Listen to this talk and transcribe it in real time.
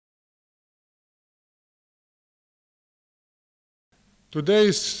Today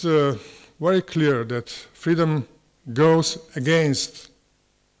is very clear that freedom goes against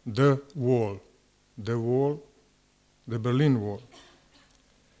the wall, the Berlin Wall.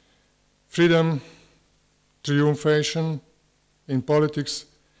 Freedom, triumphation in politics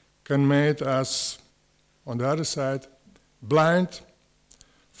can make us, on the other side, blind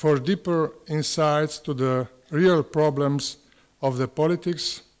for deeper insights to the real problems of the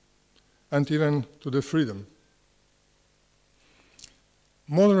politics and even to the freedom.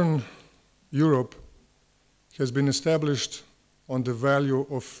 Modern Europe has been established on the value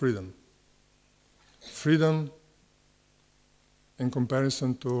of freedom. Freedom in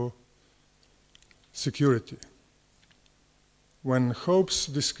comparison to security. When Hobbes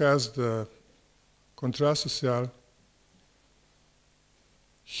discussed the contrat social,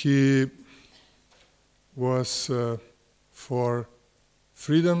 he was for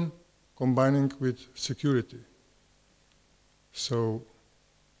freedom combining with security. So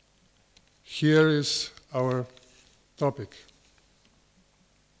here is our topic.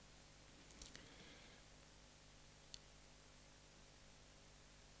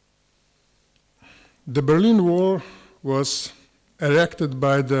 The Berlin Wall was erected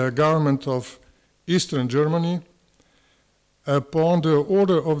by the government of Eastern Germany upon the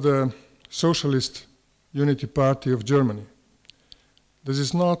order of the Socialist Unity Party of Germany. This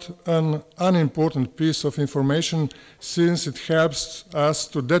is not an unimportant piece of information, since it helps us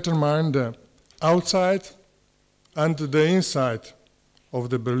to determine the outside and the inside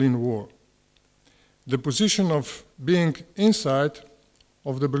of the Berlin Wall. The position of being inside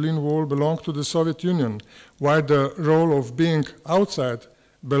of the Berlin Wall belonged to the Soviet Union, while the role of being outside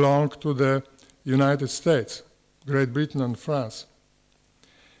belonged to the United States, Great Britain and France.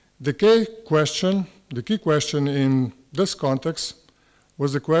 The key question in this context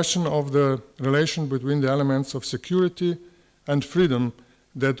was the question of the relation between the elements of security and freedom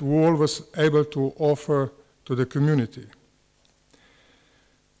that wall was able to offer to the community.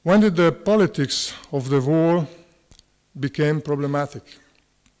 When did the politics of the wall become problematic?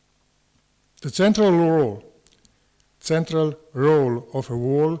 The central role of a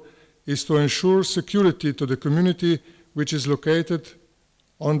wall is to ensure security to the community which is located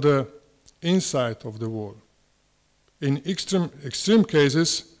on the inside of the wall. In extreme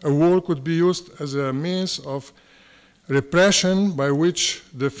cases, a wall could be used as a means of repression by which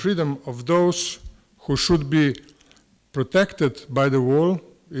the freedom of those who should be protected by the wall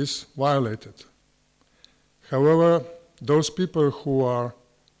is violated. However, those people who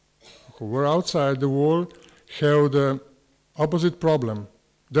were outside the wall have the opposite problem.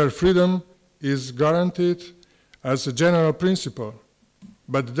 Their freedom is guaranteed as a general principle,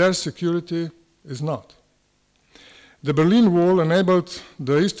 but their security is not. The Berlin Wall enabled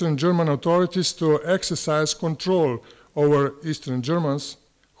the Eastern German authorities to exercise control over Eastern Germans,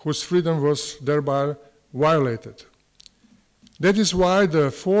 whose freedom was thereby violated. That is why the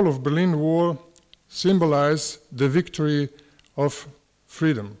fall of Berlin Wall symbolized the victory of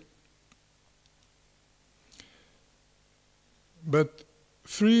freedom. But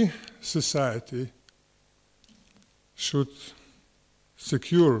free society should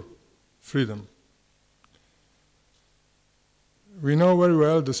secure freedom. We know very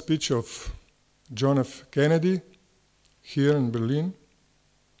well the speech of John F. Kennedy here in Berlin,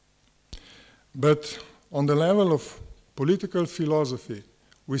 but on the level of political philosophy,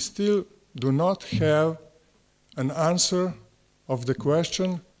 we still do not have an answer of the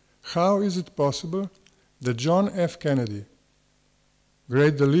question, how is it possible that John F. Kennedy,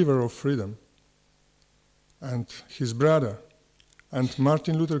 great deliverer of freedom, and his brother, and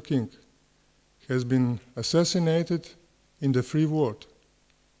Martin Luther King, has been assassinated in the free world?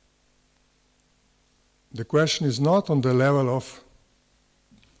 The question is not on the level of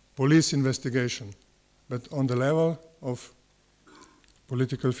police investigation, but on the level of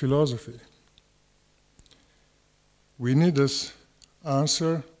political philosophy. We need this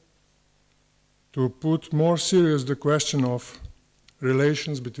answer to put more serious the question of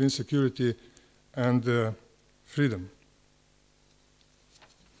relations between security and freedom.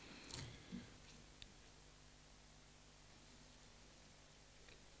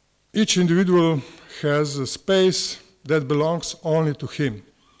 Each individual has a space that belongs only to him,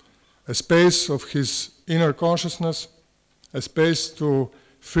 a space of his inner consciousness, a space to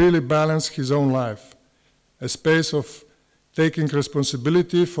freely balance his own life, a space of taking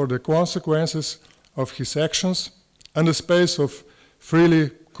responsibility for the consequences of his actions, and a space of freely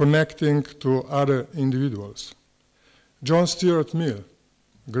connecting to other individuals. John Stuart Mill,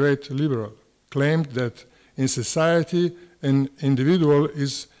 great liberal, claimed that in society an individual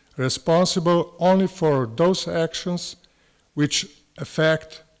is responsible only for those actions which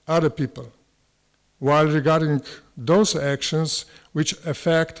affect other people, while regarding those actions which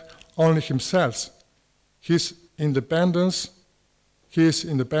affect only himself, his independence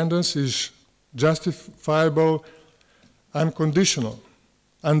is justifiable and conditional,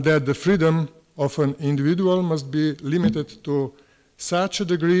 and that the freedom of an individual must be limited to such a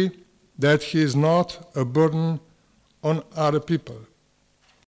degree that he is not a burden on other people.